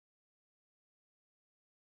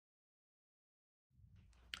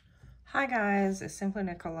Hi guys, it's Simply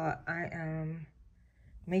Nicola. I am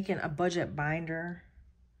making a budget binder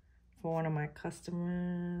for one of my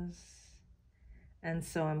customers. And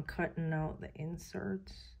so I'm cutting out the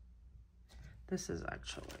inserts. This is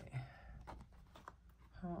actually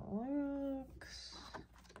how it looks.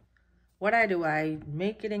 What I do, I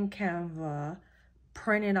make it in Canva,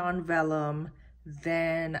 print it on vellum,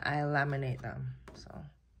 then I laminate them. So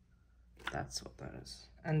that's what that is.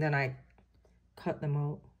 And then I cut them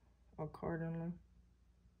out accordingly.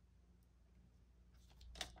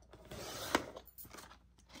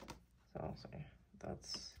 So I'll say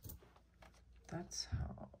that's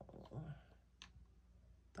how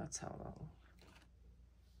that looks.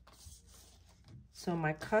 So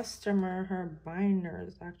my customer, her binder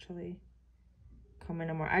is actually coming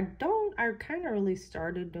tomorrow. I kind of really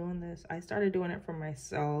started doing this. I started doing it for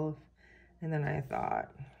myself, and then I thought,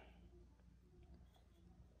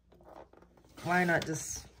 why not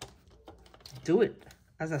just do it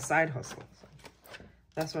as a side hustle? So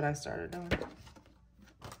that's what I started doing.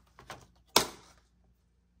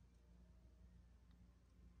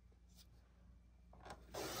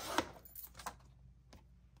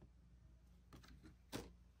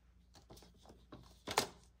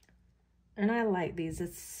 And I like these.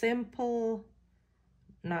 It's simple,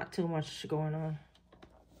 not too much going on.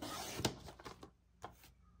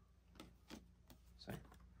 So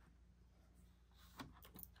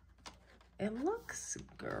it looks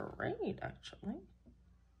great, actually.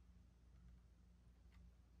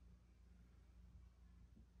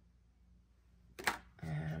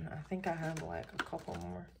 And I think I have like a couple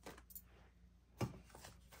more.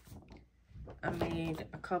 I made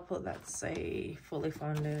a couple that say fully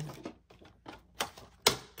funded.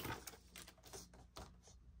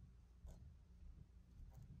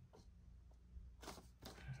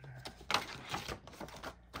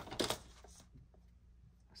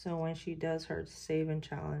 So when she does her saving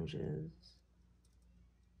challenges,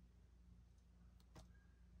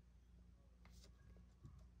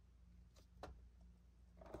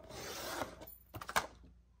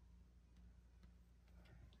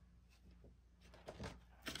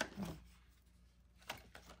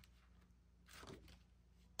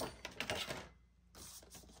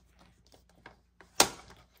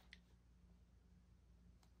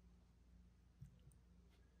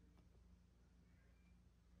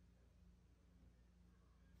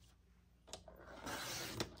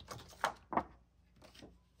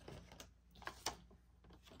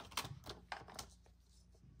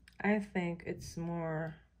 I think it's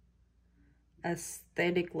more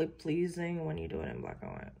aesthetically pleasing when you do it in black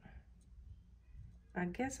and white. I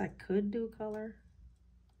guess I could do color,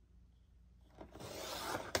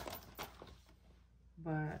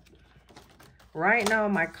 but right now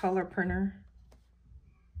my color printer,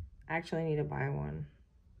 I actually need to buy one.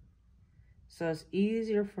 So it's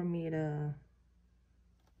easier for me to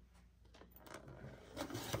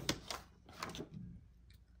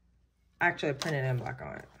actually print it in black and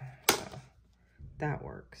white. So that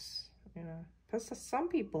works, you know. Plus some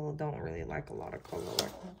people don't really like a lot of color like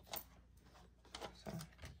that. So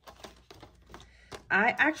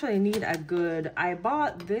I actually need a good, I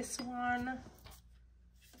bought this one.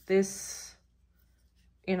 This,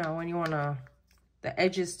 you know, when you want the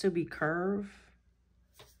edges to be curved,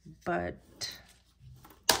 but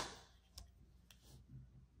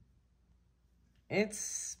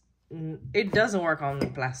it doesn't work on the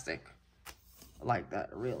plastic like that,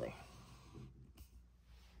 really.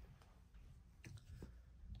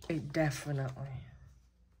 It definitely.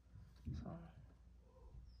 So.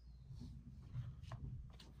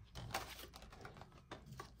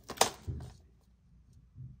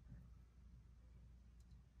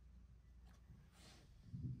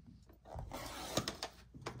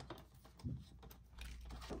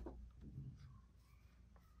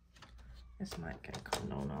 This might get cut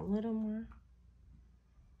down a little more.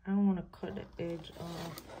 I don't want to cut the edge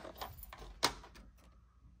off.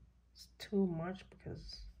 It's too much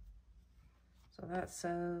because, so that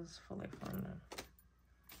says fully funded.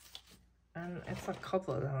 And it's a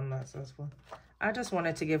couple of them that says full. I just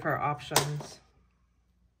wanted to give her options.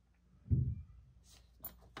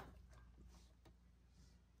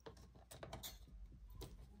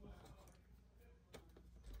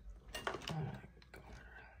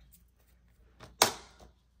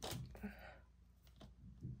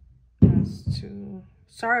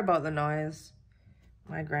 Sorry about the noise.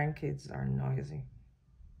 My grandkids are noisy.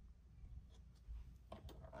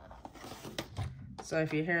 So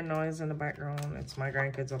if you hear noise in the background, it's my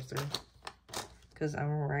grandkids upstairs. Because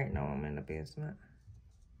right now I'm in the basement.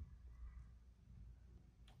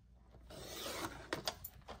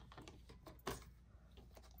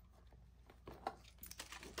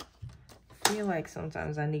 feel like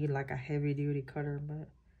sometimes I need like a heavy duty cutter, but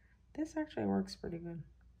this actually works pretty good.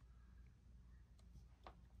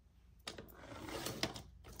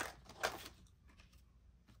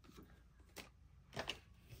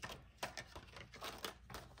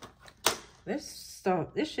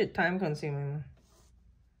 This shit time consuming.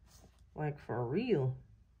 Like for real.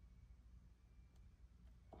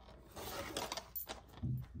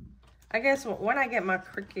 I guess when I get my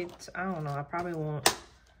Cricut, I don't know, I probably won't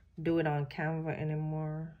do it on Canva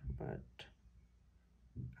anymore, but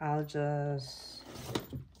I'll just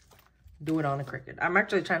do it on a Cricut. I'm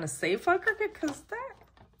actually trying to save for a Cricut because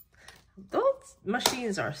those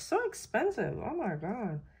machines are so expensive. Oh my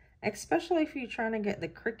God. Especially if you're trying to get the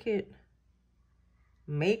Cricut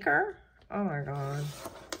Maker. Oh my God.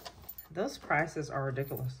 Those prices are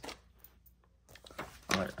ridiculous.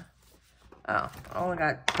 Oh, I only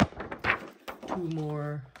got 2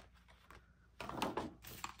 more.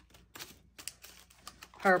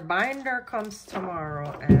 Her binder comes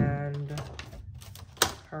tomorrow, and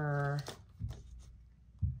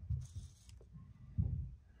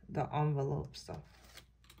the envelope stuff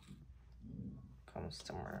comes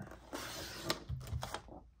tomorrow.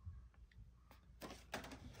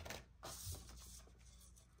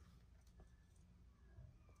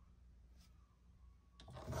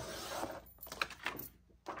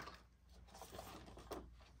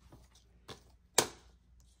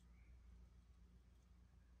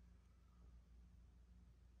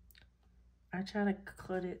 I try to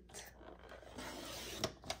cut it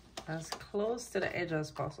as close to the edge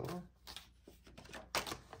as possible,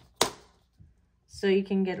 so you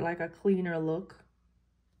can get like a cleaner look.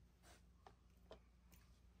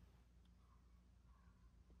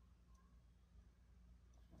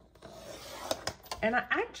 And I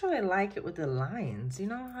actually like it with the lines. You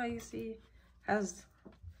know how you see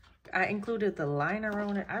I included the line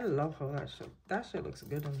around it. I love how that shit looks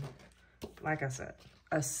good on me. Like I said,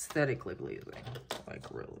 aesthetically pleasing. Like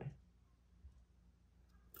really.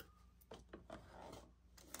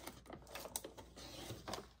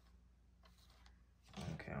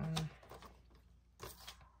 Okay.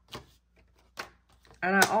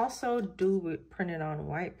 And I also do it printed on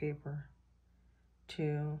white paper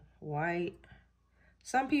too. White.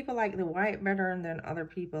 Some people like the white better, and then other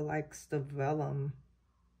people likes the vellum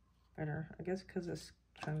better. I guess because it's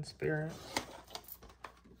transparent.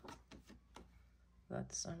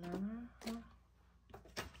 That's another.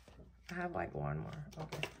 I have like one more.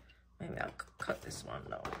 Okay. Maybe I'll cut this one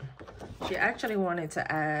down. She actually wanted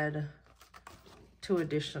to add 2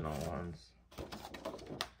 additional ones.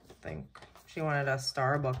 I think she wanted a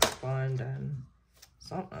Starbucks fund and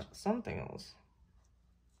something else.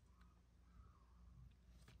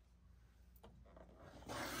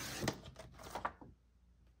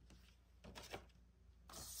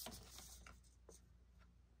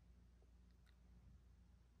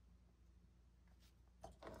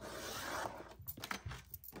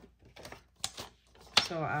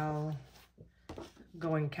 So I'll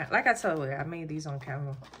go in like I told you, I made these on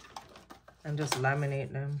Canva and just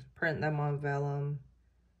laminate them, print them on vellum,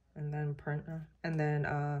 and then print them. And then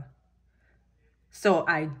so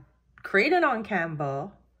I created on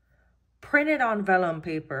Canva, printed on vellum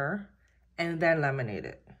paper, and then laminate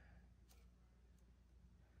it.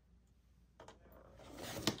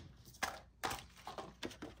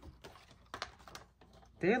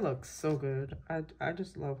 They look so good. I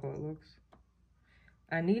just love how it looks.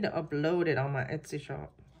 I need to upload it on my Etsy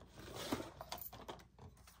shop.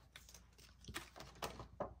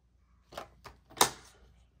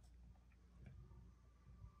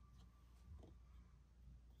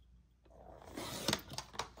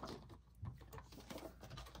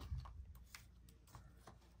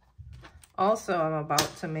 Also, I'm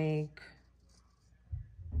about to make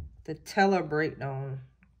the teller breakdown.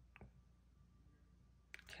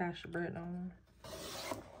 Cash breakdown.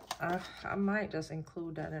 I might just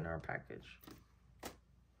include that in our package.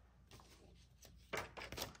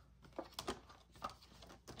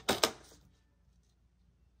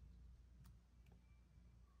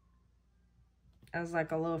 As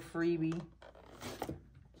like a little freebie.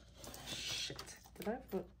 Shit. Did I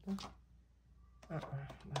put...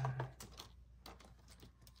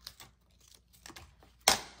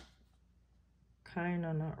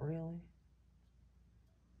 Kinda, not really.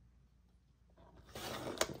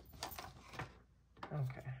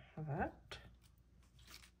 Okay, that.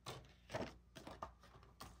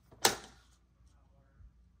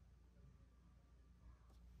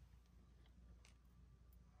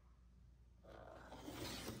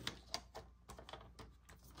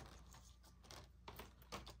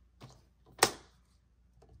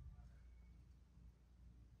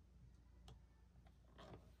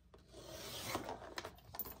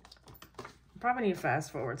 Probably need to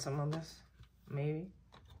fast forward some of this, maybe.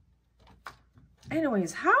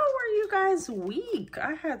 Anyways, how were you guys' week?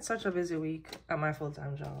 I had such a busy week at my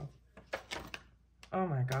full-time job. Oh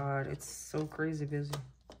my God, it's so crazy busy.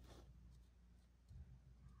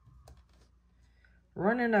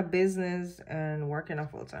 Running a business and working a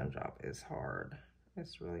full-time job is hard.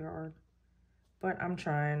 It's really hard. But I'm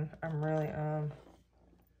trying. I'm really,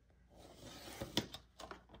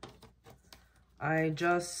 I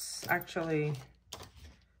just actually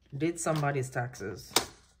did somebody's taxes.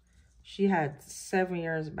 She had 7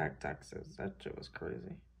 years back taxes. That shit was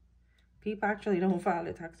crazy. People actually don't file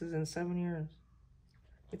their taxes in 7 years.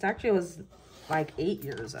 It actually was like 8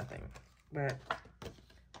 years, I think. But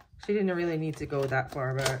she didn't really need to go that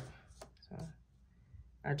far back. So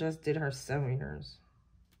I just did her 7 years.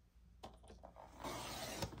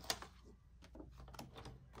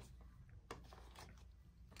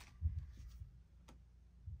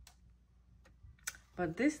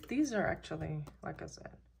 But these are actually, like I said,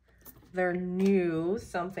 they're new,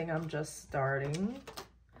 something I'm just starting.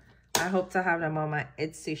 I hope to have them on my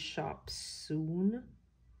Etsy shop soon.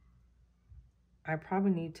 I probably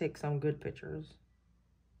need to take some good pictures.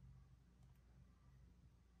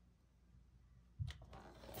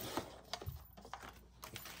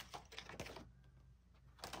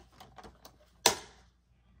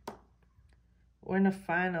 We're in the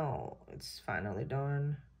final, it's finally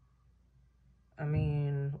done. I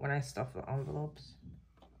mean, when I stuff the envelopes.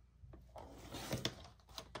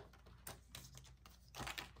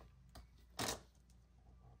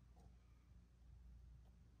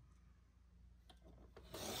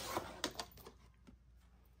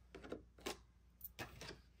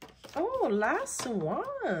 Oh, last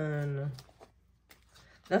one.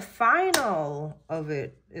 The final of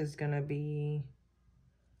it is gonna be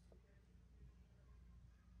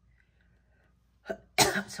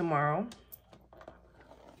tomorrow.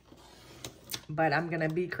 But I'm gonna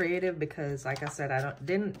be creative because, like I said, I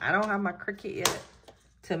don't have my Cricut yet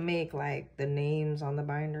to make like the names on the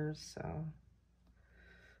binders. So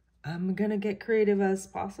I'm gonna get creative as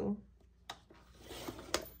possible.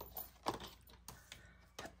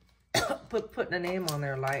 Put the name on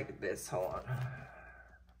there like this. Hold on.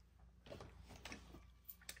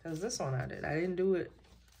 Because this one I did. I didn't do it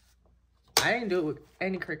with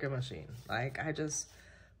any Cricut machine. Like, I just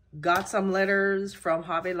got some letters from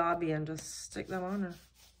Hobby Lobby and just stick them on her.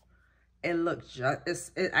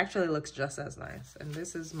 It actually looks just as nice. And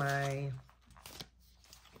this is my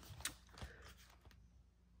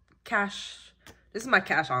cash. This is my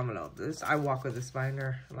cash envelope. I walk with this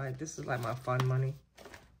binder. Like, this is like my fun money.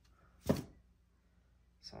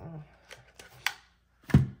 So,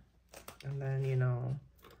 and then, you know,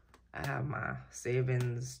 I have my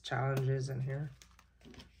savings challenges in here.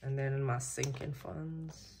 And then in my sinking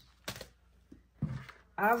funds.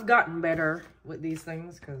 I've gotten better with these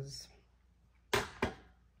things because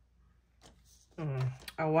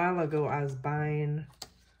a while ago I was buying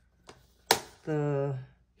the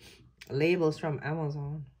labels from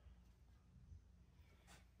Amazon,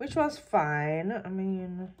 which was fine. I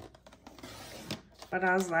mean, but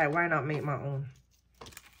I was like, why not make my own?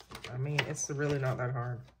 I mean, it's really not that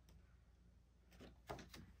hard.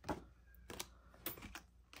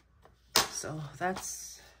 So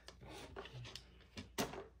that's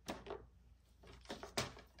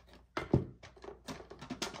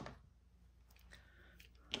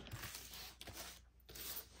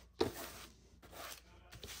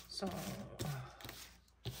so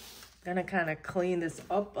gonna kind of clean this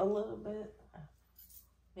up a little bit.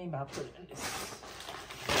 Maybe I'll put it in this.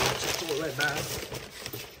 Just pull it back.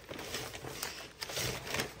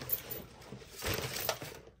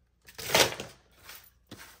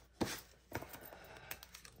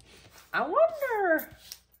 I wonder,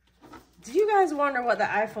 do you guys wonder what the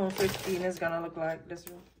iPhone 15 is gonna look like this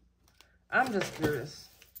week? I'm just curious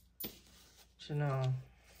to know.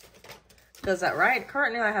 Because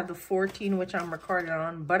currently I have the 14, which I'm recording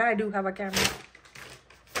on, but I do have a camera.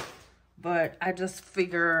 But I just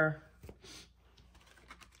figure,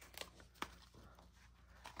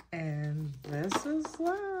 and this is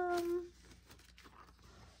them.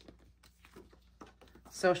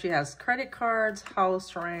 So she has credit cards,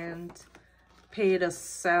 house rent, pay to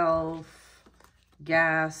self,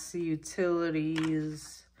 gas,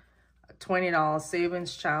 utilities, $20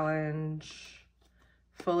 savings challenge,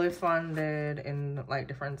 fully funded in like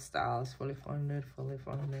different styles, fully funded, fully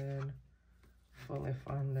funded, fully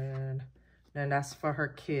funded. Then that's for her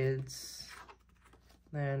kids.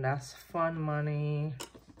 Then that's fun money.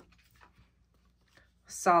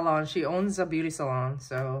 Salon, she owns a beauty salon,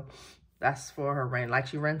 so that's for her rent. Like,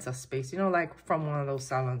 she rents a space, you know, like from one of those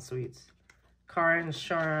salon suites. car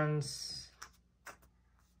insurance,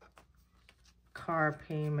 car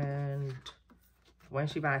payment, when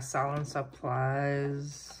she buys salon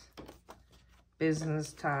supplies,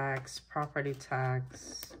 business tax, property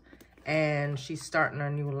tax, and she's starting a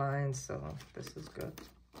new line, so this is good.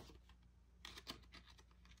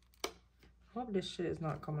 I hope this shit is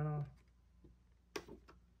not coming off.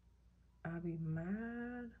 I'll be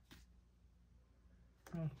mad.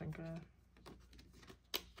 I don't think I...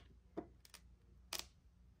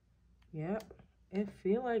 Yep, it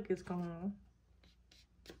feel like it's coming off.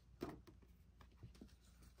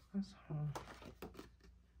 That's hard.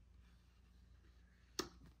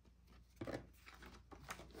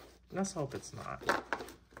 Let's hope it's not.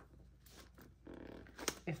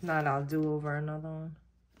 If not, I'll do over another one.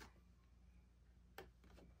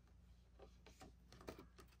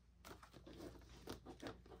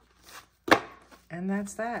 And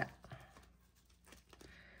that's that.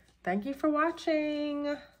 Thank you for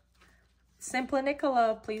watching. Simply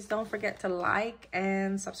Nicola. Please don't forget to like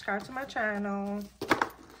and subscribe to my channel.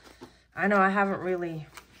 I know I haven't really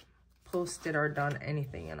posted or done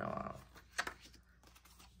anything in a while,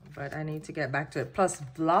 but I need to get back to it. Plus,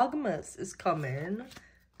 Vlogmas is coming.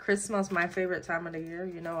 Christmas, my favorite time of the year.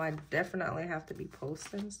 You know, I definitely have to be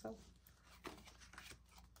posting stuff.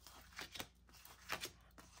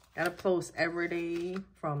 Gotta post every day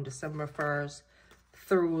from December 1st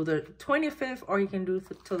through the 25th, or you can do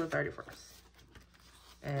till the 31st.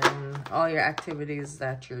 And all your activities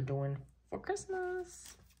that you're doing for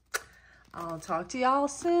Christmas. I'll talk to y'all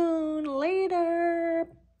soon. Later.